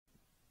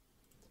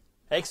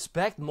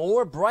Expect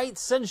more bright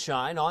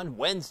sunshine on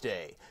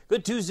Wednesday.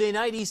 Good Tuesday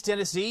night, East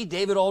Tennessee.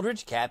 David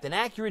Aldridge, Captain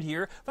Accurate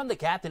here from the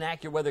Captain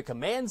Accurate Weather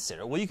Command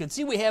Center. Well, you can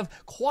see we have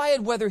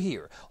quiet weather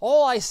here.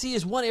 All I see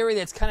is one area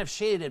that's kind of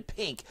shaded in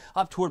pink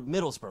up toward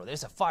Middlesboro.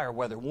 There's a fire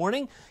weather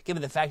warning.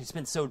 Given the fact it's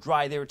been so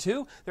dry there,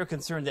 too, they're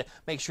concerned to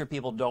make sure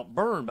people don't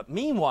burn. But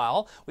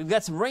meanwhile, we've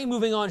got some rain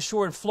moving on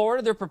shore in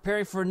Florida. They're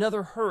preparing for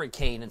another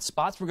hurricane in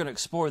spots. We're going to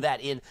explore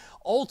that in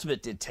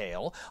ultimate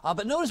detail.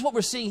 But notice what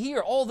we're seeing here,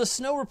 all the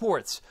snow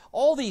reports.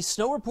 All these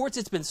snow reports,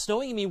 it's been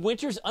snowing. I mean,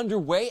 winter's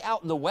underway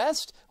out in the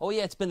west. Oh,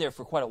 yeah, it's been there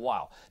for quite a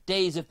while.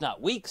 Days, if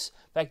not weeks.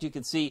 In fact, you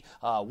can see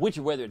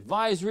winter weather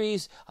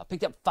advisories.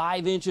 Picked up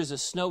 5 inches of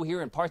snow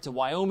here in parts of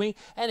Wyoming,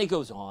 and it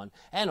goes on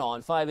and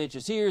on. 5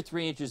 inches here,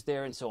 3 inches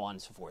there, and so on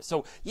and so forth.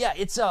 So, yeah,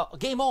 it's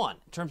game on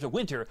in terms of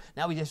winter.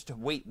 Now we just have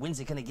to wait.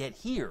 When's it going to get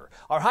here?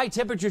 Our high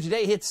temperature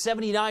today hit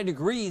 79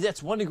 degrees.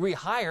 That's 1 degree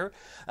higher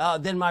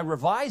than my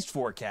revised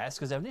forecast,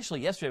 because initially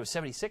yesterday was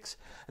 76,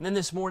 and then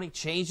this morning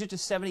changed it to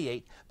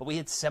 78, but we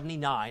hit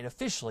 79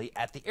 officially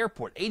at the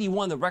airport.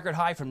 81, the record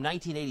high from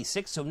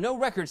 1986, so no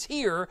records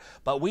here,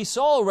 but we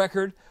saw a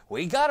record,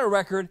 we got a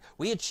record,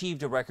 we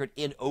achieved a record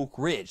in Oak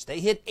Ridge. They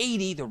hit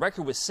 80, the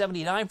record was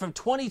 79 from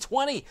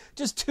 2020,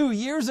 just 2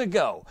 years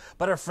ago.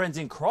 But our friends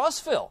in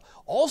Crossville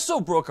also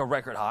broke a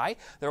record high.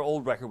 Their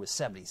old record was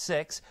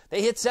 76.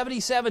 They hit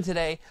 77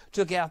 today,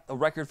 took out the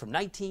record from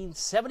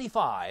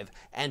 1975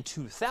 and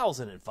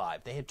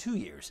 2005. They had 2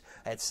 years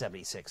at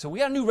 76. So we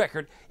got a new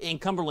record in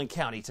Cumberland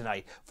County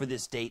tonight for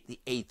this date, the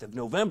 8th of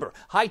November.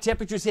 High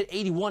temperatures hit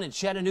 81 in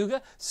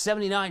Chattanooga,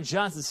 79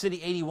 Johnson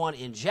City, 81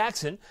 in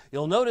Jackson.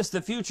 You'll notice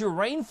the future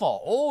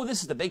rainfall. Oh,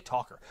 this is the big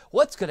talker.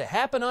 What's going to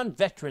happen on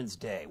Veterans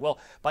Day? Well,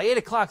 by 8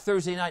 o'clock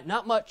Thursday night,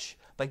 not much,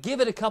 but give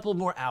it a couple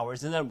more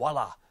hours and then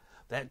voila.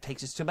 That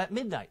takes us to about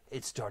midnight.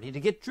 It's starting to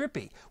get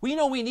drippy. We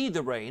know we need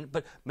the rain,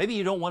 but maybe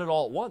you don't want it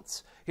all at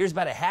once. Here's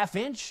about a half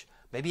inch,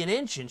 maybe an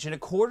inch, inch and a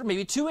quarter,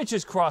 maybe 2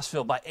 inches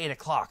Crossville by 8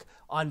 o'clock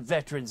on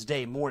Veterans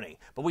Day morning.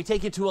 But we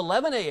take it to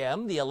 11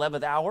 a.m., the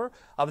 11th hour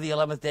of the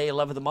 11th day,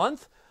 11th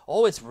month.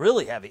 Oh, it's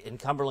really heavy in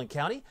Cumberland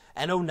County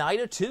and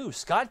Oneida too,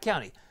 Scott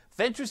County.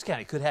 Fentress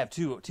County could have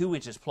 2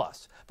 inches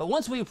plus. But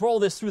once we roll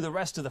this through the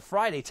rest of the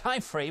Friday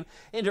time frame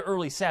into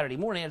early Saturday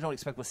morning, I don't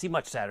expect we'll see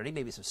much Saturday,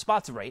 maybe some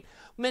spots of rain.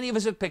 Many of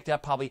us have picked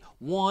up probably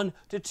 1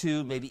 to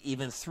 2, maybe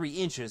even 3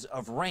 inches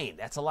of rain.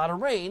 That's a lot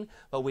of rain,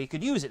 but we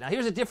could use it. Now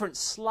here's a different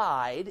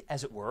slide,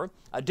 as it were,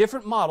 a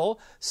different model,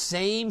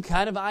 same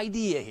kind of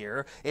idea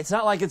here. It's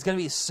not like it's going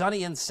to be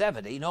sunny and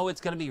 70. No, it's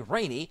going to be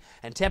rainy,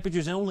 and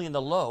temperatures only in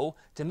the low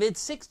to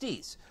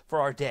mid-60s for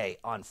our day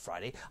on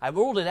Friday. I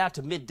rolled it out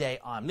to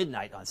midnight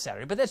on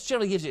Saturday, but that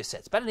generally gives you a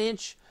sense. About an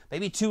inch,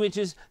 maybe 2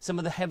 inches. Some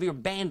of the heavier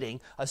banding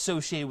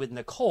associated with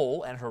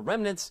Nicole and her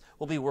remnants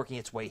will be working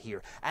its way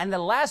here. And the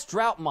last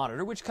drought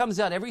monitor, which comes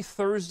out every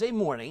Thursday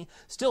morning,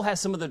 still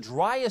has some of the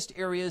driest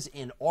areas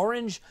in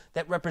orange.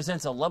 That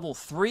represents a level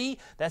 3.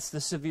 That's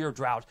the severe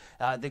drought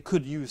that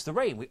could use the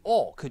rain. We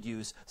all could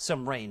use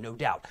some rain, no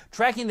doubt.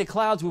 Tracking the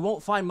clouds, we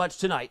won't find much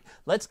tonight.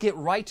 Let's get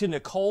right to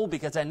Nicole,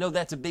 because I know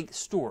that's a big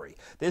story.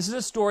 This is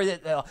a story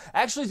that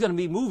actually is going to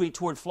be moving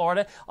toward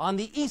Florida on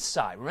the east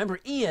side. Remember,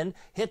 Ian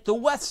hit the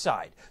west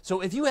side.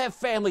 So if you have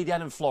family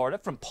down in Florida,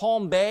 from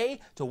Palm Bay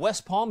to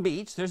West Palm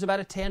Beach, there's about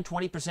a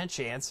 10-20%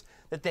 chance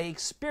that they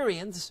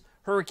experience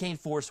hurricane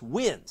force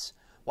winds.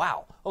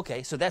 Wow,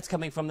 okay, so that's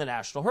coming from the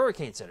National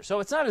Hurricane Center. So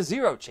it's not a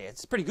 0 chance,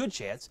 it's a pretty good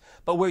chance,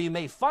 but where you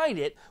may find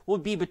it will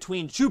be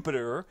between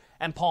Jupiter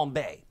and Palm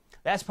Bay.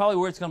 That's probably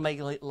where it's going to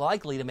make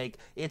likely to make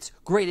its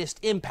greatest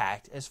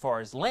impact as far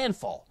as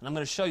landfall. And I'm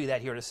going to show you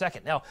that here in a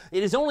second. Now,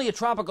 it is only a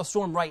tropical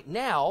storm right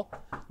now,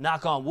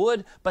 knock on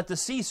wood, but the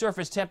sea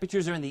surface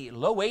temperatures are in the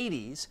low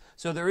 80s,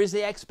 so there is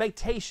the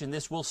expectation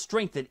this will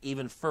strengthen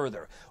even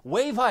further.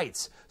 Wave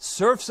heights,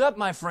 surf's up,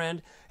 my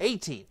friend,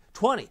 18,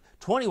 20,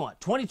 21,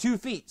 22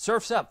 feet,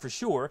 surf's up for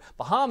sure.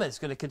 Bahamas is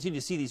going to continue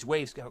to see these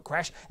waves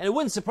crash, and it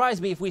wouldn't surprise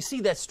me if we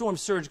see that storm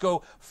surge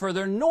go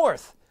further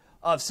north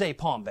of, say,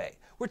 Palm Bay.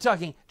 We're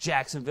talking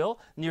Jacksonville,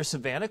 near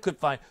Savannah, could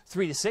find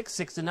 3 to 6,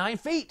 6 to 9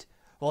 feet.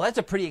 Well, that's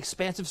a pretty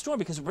expansive storm,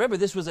 because remember,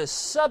 this was a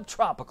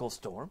subtropical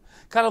storm,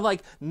 kind of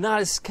like not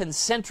as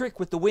concentric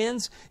with the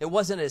winds. It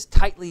wasn't as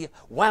tightly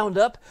wound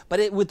up,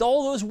 but with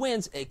all those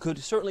winds, it could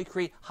certainly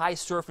create high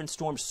surf and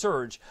storm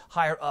surge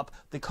higher up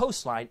the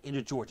coastline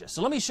into Georgia.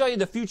 So let me show you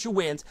the future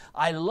winds.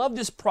 I love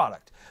this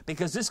product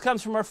because this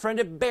comes from our friend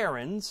at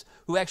Barron's,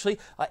 who actually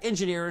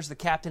engineers the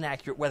Captain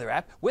Accurate Weather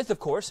app with, of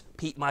course,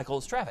 Pete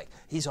Michaels Traffic.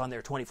 He's on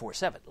there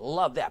 24/7.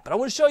 Love that. But I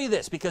want to show you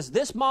this, because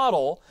this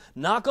model,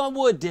 knock on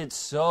wood, did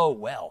so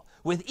well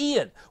with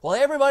Ian. Well,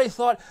 everybody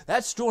thought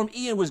that storm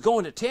Ian was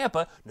going to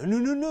Tampa. No, no,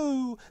 no,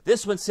 no.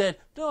 This one said,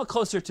 no,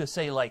 closer to,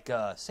 say, like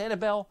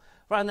Sanibel,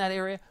 around that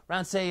area,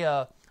 around,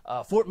 say,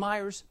 Fort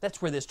Myers.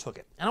 That's where this took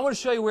it. And I want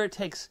to show you where it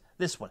takes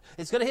this one.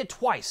 It's going to hit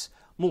twice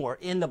more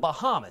in the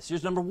Bahamas.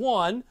 Here's number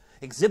 1,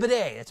 Exhibit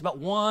A. It's about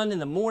 1 in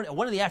the morning,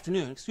 1 in the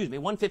afternoon,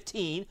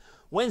 1:15.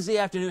 Wednesday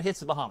afternoon hits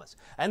the Bahamas.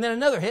 And then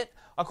another hit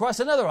across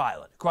another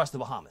island, across the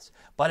Bahamas.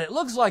 But it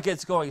looks like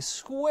it's going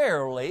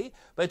squarely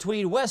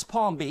between West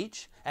Palm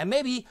Beach and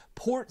maybe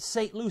Port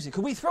St. Lucie.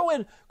 Could we throw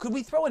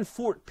in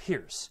Fort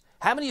Pierce?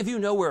 How many of you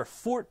know where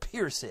Fort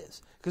Pierce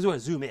is? Because we're going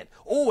to zoom in.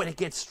 Oh, and it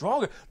gets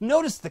stronger.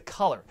 Notice the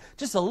color.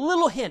 Just a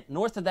little hint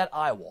north of that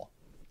eye wall.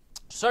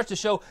 Starts to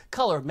show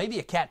color of maybe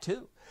a Cat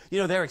 2. You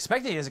know, they're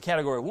expecting it as a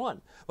Category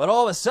 1. But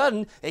all of a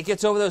sudden, it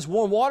gets over those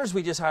warm waters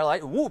we just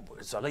highlighted. Whoop,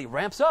 it suddenly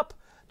ramps up.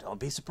 Don't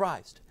be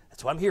surprised.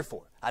 That's what I'm here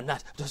for. I'm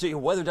not, so your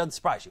weather doesn't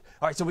surprise you.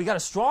 All right, so we got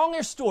a strong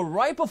air storm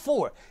right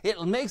before it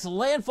makes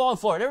landfall in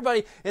Florida.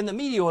 Everybody in the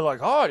media were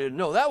like, oh, I didn't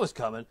know that was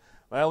coming.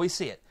 Well, we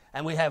see it.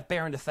 And we have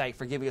Barron to thank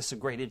for giving us some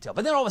great intel.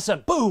 But then all of a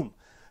sudden, boom,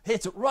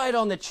 hits it right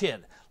on the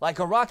chin, like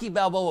a Rocky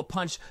Balboa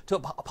punch to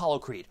Apollo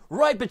Creed,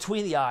 right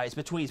between the eyes,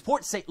 between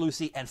Port St.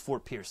 Lucie and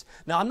Fort Pierce.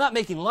 Now, I'm not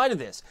making light of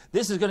this.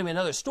 This is going to be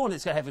another storm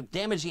that's going to have a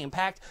damaging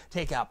impact,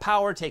 take out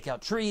power, take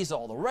out trees,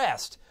 all the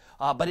rest.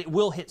 But it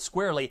will hit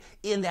squarely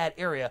in that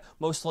area,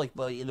 most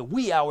likely in the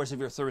wee hours of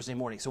your Thursday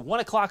morning. So 1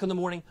 o'clock in the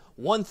morning,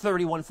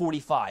 1:30,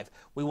 1:45.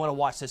 We want to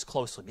watch this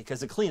closely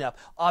because the cleanup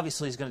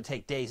obviously is going to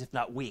take days, if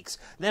not weeks.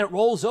 Then it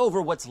rolls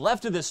over what's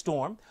left of this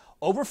storm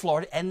over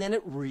Florida, and then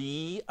it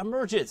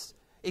re-emerges.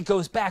 It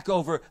goes back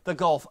over the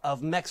Gulf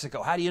of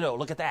Mexico. How do you know?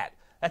 Look at that.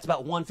 That's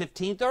about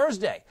 1:15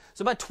 Thursday.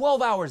 So about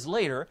 12 hours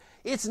later,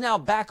 it's now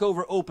back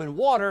over open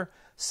water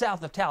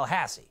south of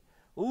Tallahassee.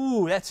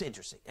 Ooh, that's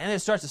interesting. And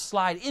it starts to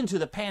slide into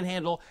the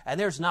Panhandle, and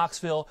there's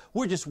Knoxville.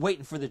 We're just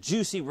waiting for the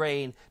juicy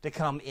rain to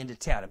come into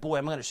town. And boy,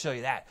 I'm going to show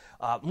you that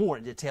more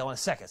in detail in a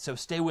second, so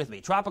stay with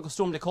me. Tropical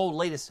Storm Nicole,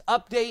 latest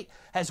update,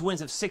 has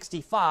winds of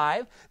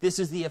 65. This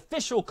is the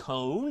official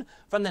cone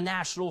from the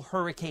National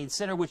Hurricane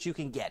Center, which you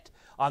can get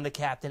on the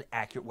Captain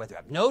Accurate Weather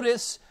app.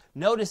 Notice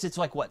it's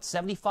like, what,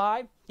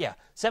 75? Yeah,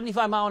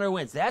 75-mile-an-hour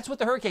winds. That's what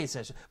the hurricane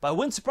says. But it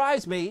wouldn't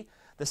surprise me.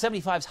 The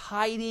 75's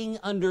hiding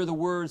under the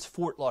words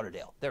Fort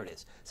Lauderdale. There it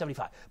is,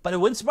 75. But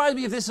it wouldn't surprise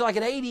me if this is like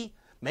an 80.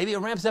 Maybe it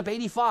ramps up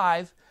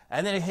 85,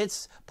 and then it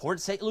hits Port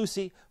St.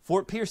 Lucie,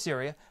 Fort Pierce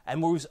area, and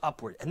moves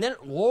upward. And then it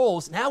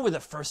rolls. Now we're the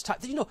first time.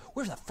 You know,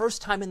 we're the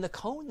first time in the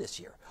cone this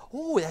year.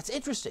 Oh, that's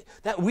interesting.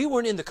 That we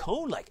weren't in the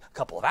cone like a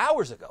couple of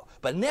hours ago,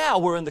 but now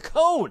we're in the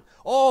cone.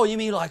 Oh, you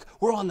mean like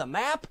we're on the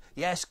map?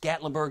 Yes,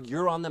 Gatlinburg,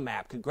 you're on the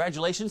map.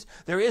 Congratulations.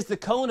 There is the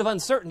cone of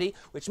uncertainty,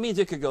 which means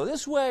it could go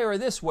this way or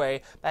this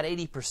way. About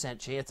 80%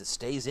 chance it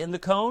stays in the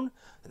cone,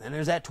 and then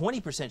there's that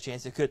 20%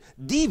 chance it could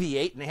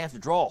deviate and they have to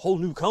draw a whole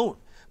new cone.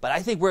 But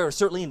I think we're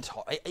certainly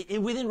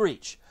within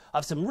reach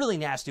of some really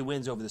nasty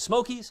winds over the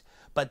Smokies,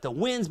 but the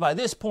winds by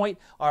this point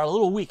are a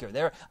little weaker.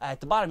 They're at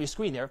the bottom of your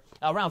screen there,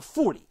 around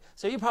 40.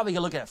 So you're probably going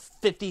to look at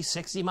 50,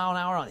 60 mile an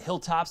hour on the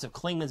hilltops of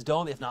Clingman's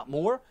Dome, if not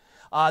more.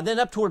 Then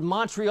up toward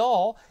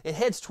Montreal, it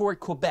heads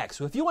toward Quebec.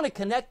 So if you want to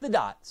connect the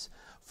dots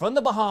from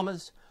the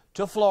Bahamas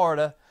to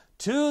Florida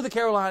to the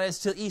Carolinas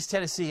to East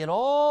Tennessee and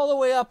all the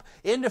way up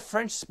into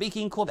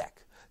French-speaking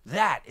Quebec,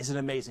 that is an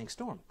amazing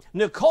storm.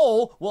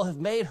 Nicole will have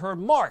made her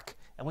mark,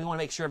 and we want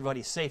to make sure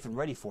everybody's safe and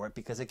ready for it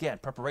because, again,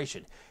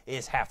 preparation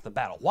is half the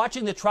battle.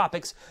 Watching the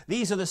tropics,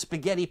 these are the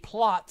spaghetti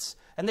plots,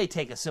 and they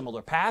take a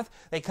similar path.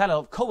 They kind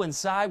of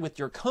coincide with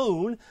your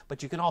cone,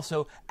 but you can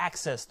also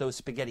access those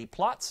spaghetti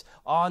plots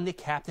on the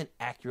Captain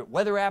Accurate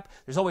Weather app.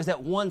 There's always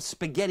that one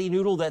spaghetti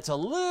noodle that's a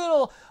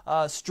little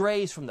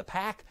strays from the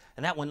pack,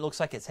 and that one looks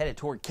like it's headed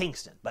toward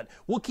Kingston. But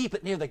we'll keep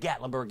it near the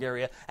Gatlinburg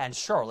area and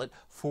Charlotte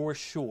for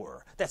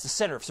sure. That's the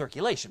center of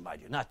circulation,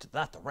 mind you, not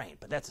the rain,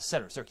 but that's the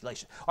center of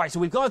circulation. All right, so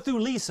we've gone through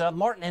Lisa,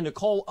 Martin, and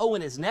Nicole.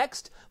 Owen is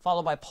next,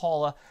 followed by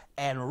Paula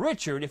and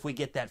Richard if we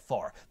get that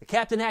far. The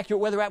Captain Accurate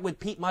Weather app with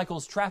Pete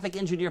Michaels, traffic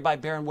engineer by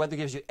Barron Weather,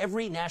 gives you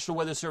every National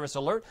Weather Service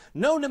alert,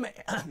 known to man,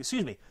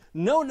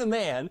 known to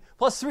man,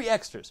 plus 3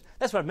 extras.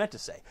 That's what I meant to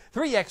say.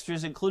 3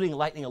 extras, including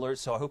lightning alerts,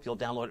 so I hope you'll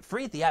download it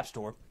free at the App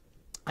Store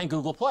and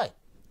Google Play.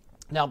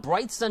 Now,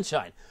 bright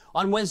sunshine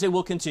on Wednesday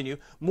will continue.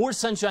 More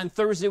sunshine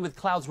Thursday with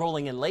clouds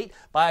rolling in late.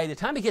 By the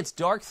time it gets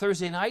dark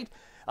Thursday night,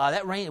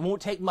 that rain, it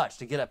won't take much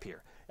to get up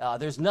here.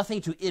 There's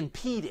nothing to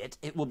impede it.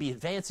 It will be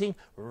advancing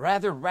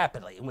rather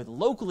rapidly. And with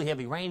locally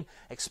heavy rain,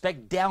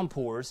 expect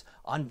downpours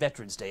on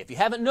Veterans Day. If you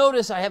haven't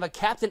noticed, I have a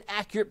Captain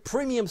Accurate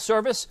premium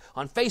service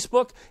on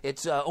Facebook.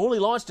 It's only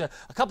launched a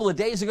couple of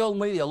days ago,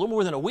 maybe a little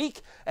more than a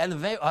week.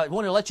 And I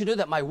want to let you know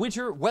that my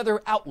winter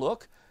weather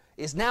outlook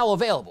is now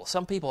available.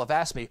 Some people have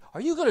asked me, are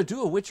you going to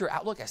do a winter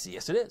outlook? I said,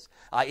 yes, it is.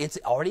 It's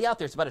already out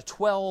there. It's about a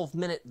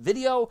 12-minute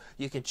video.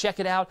 You can check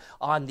it out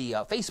on the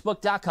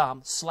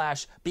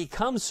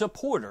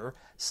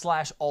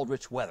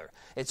facebook.com/becomesupporter/Aldrich Weather.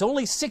 It's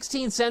only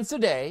 16 cents a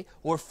day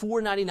or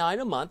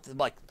 $4.99 a month,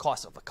 like the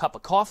cost of a cup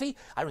of coffee.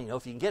 I don't even know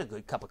if you can get a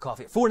good cup of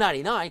coffee at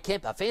 $4.99.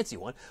 Can't a fancy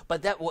one,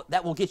 but that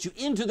will get you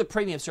into the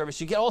premium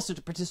service. You get also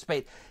to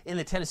participate in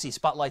the Tennessee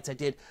Spotlights. I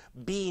did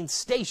Bean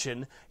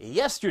Station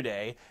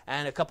yesterday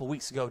and a couple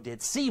weeks ago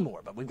did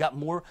Seymour, but we've got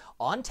more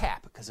on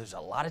tap because there's a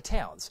lot of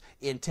towns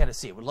in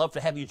Tennessee. Would love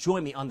to have you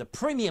join me on the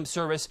premium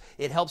service.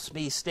 It helps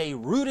me stay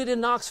rooted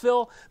in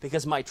Knoxville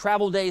because my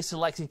travel days to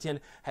Lexington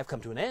have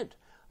come to an end.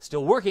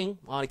 Still working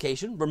on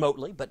occasion,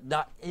 remotely, but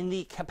not in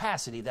the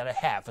capacity that I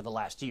have for the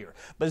last year.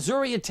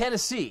 Missouri and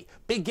Tennessee,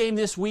 big game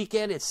this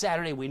weekend. It's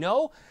Saturday, we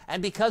know.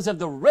 And because of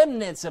the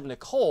remnants of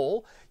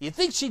Nicole, you'd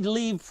think she'd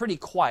leave pretty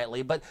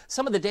quietly, but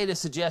some of the data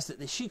suggests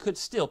that she could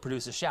still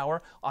produce a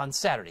shower on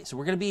Saturday. So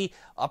we're going to be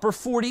upper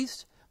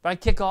 40s by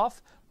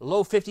kickoff,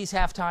 low 50s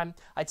halftime.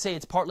 I'd say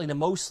it's partly to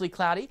mostly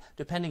cloudy,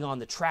 depending on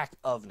the track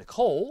of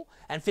Nicole,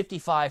 and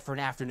 55 for an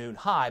afternoon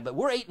high. But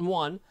we're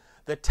 8-1.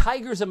 The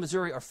Tigers of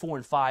Missouri are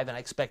 4-5, and I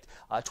expect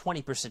a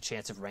 20%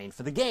 chance of rain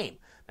for the game.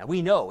 Now,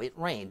 we know it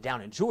rained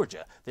down in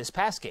Georgia this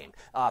past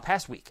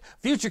week.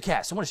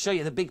 Futurecast, I want to show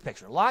you the big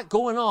picture. A lot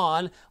going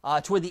on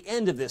toward the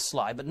end of this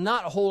slide, but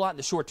not a whole lot in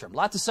the short term.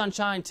 Lots of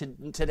sunshine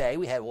today.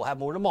 We'll have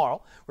more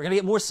tomorrow. We're going to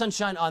get more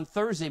sunshine on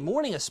Thursday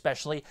morning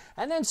especially,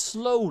 and then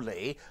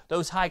slowly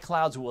those high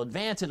clouds will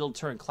advance and it'll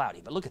turn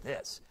cloudy. But look at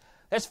this.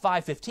 That's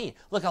 5:15.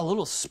 Look, a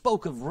little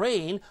spoke of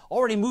rain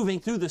already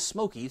moving through the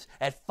Smokies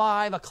at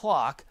 5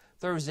 o'clock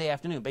Thursday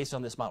afternoon based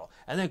on this model.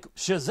 And then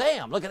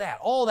shazam, look at that,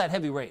 all that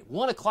heavy rain.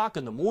 1 o'clock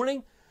in the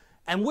morning.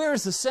 And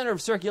where's the center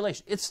of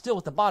circulation? It's still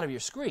at the bottom of your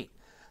screen.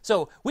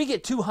 So we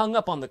get too hung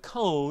up on the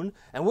cone,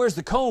 and where's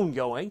the cone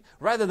going,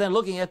 rather than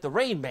looking at the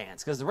rain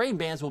bands, because the rain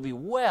bands will be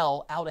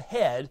well out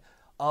ahead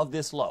of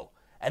this low.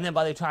 And then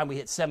by the time we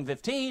hit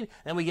 7:15,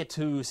 then we get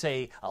to,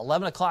 say,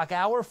 11 o'clock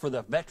hour for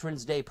the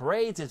Veterans Day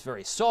parades. It's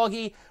very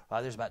soggy.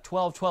 There's about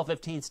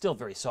 12:15, still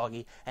very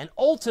soggy. And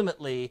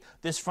ultimately,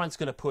 this front's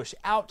going to push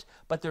out,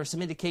 but there are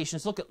some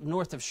indications. Look at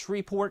north of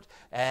Shreveport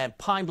and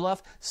Pine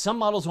Bluff. Some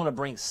models want to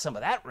bring some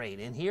of that rain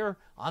in here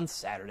on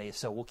Saturday,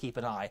 so we'll keep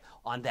an eye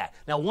on that.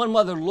 Now, one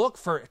other look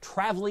for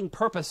traveling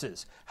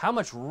purposes. How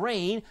much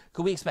rain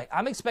could we expect?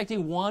 I'm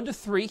expecting 1 to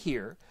 3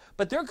 here,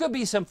 but there could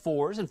be some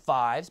 4s and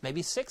 5s,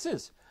 maybe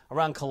 6s.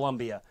 Around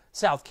Columbia,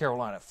 South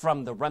Carolina,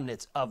 from the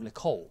remnants of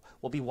Nicole.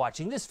 We'll be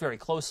watching this very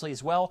closely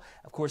as well.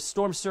 Of course,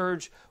 storm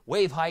surge,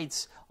 wave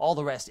heights, all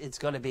the rest. It's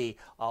going to be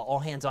all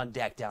hands on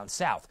deck down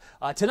south.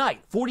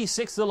 Tonight,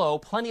 46 the low,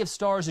 plenty of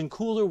stars and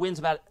cooler winds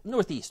about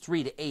northeast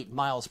 3 to 8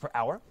 miles per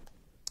hour.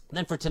 And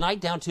then for tonight,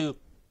 down to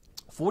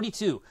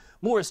 42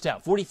 Morristown,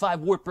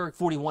 45 Wartburg,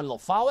 41 La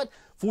Follette,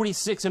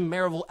 46 in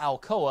Maryville,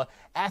 Alcoa,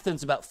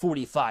 Athens about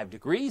 45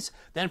 degrees.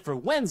 Then for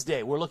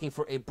Wednesday, we're looking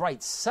for a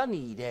bright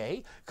sunny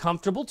day,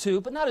 comfortable too,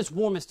 but not as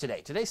warm as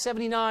today. Today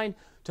 79,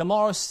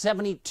 tomorrow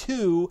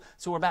 72,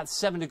 so we're about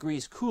 7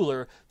 degrees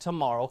cooler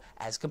tomorrow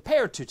as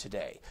compared to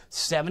today.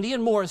 70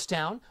 in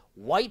Morristown,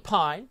 White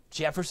Pine,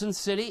 Jefferson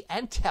City,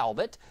 and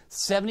Talbot,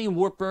 70 in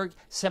Wartburg,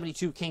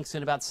 72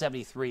 Kingston, about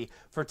 73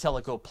 for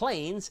Tellico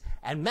Plains,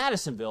 and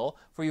Madisonville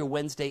for your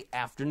Wednesday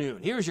afternoon.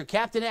 Here's your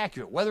Captain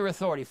Accurate Weather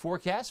Authority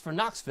forecast for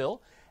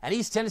Knoxville and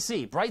East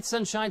Tennessee. Bright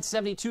sunshine,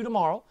 72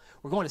 tomorrow.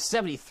 We're going to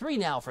 73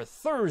 now for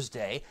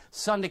Thursday.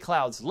 Sunday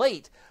clouds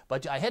late,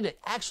 but I had to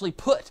actually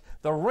put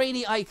the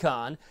rainy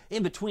icon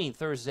in between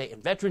Thursday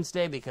and Veterans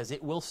Day because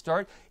it will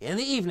start in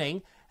the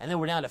evening, and then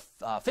we're down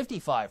to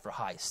 55 for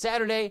high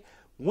Saturday.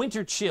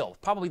 Winter chill.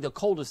 Probably the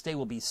coldest day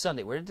will be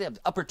Sunday. We're in the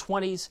upper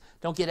 20s.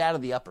 Don't get out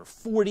of the upper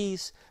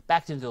 40s.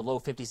 Back into the low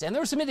 50s. And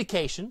there are some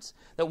indications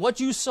that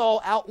what you saw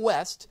out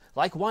west,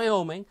 like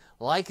Wyoming,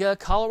 like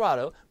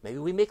Colorado, maybe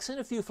we mix in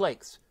a few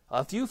flakes.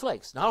 A few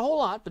flakes. Not a whole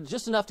lot, but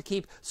just enough to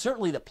keep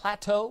certainly the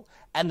plateau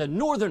and the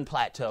northern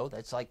plateau,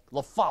 that's like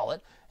La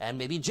Follette and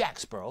maybe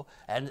Jacksboro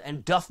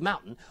and Duff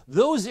Mountain.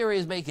 Those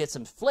areas may get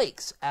some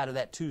flakes out of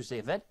that Tuesday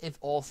event if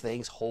all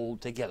things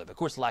hold together. But of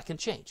course, a lot can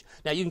change.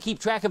 Now, you can keep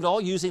track of it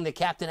all using the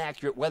Captain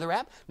Accurate Weather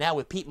app. Now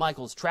with Pete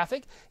Michaels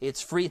Traffic,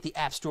 it's free at the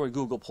App Store and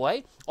Google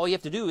Play. All you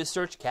have to do is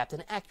search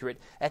Captain Accurate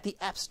at the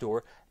App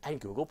Store and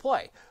Google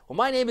Play. Well,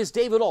 my name is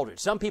David Aldridge.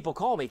 Some people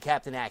call me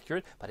Captain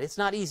Accurate, but it's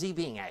not easy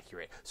being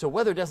accurate. So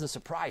weather doesn't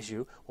surprise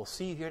you. We'll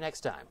see you here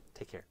next time.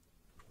 Take care.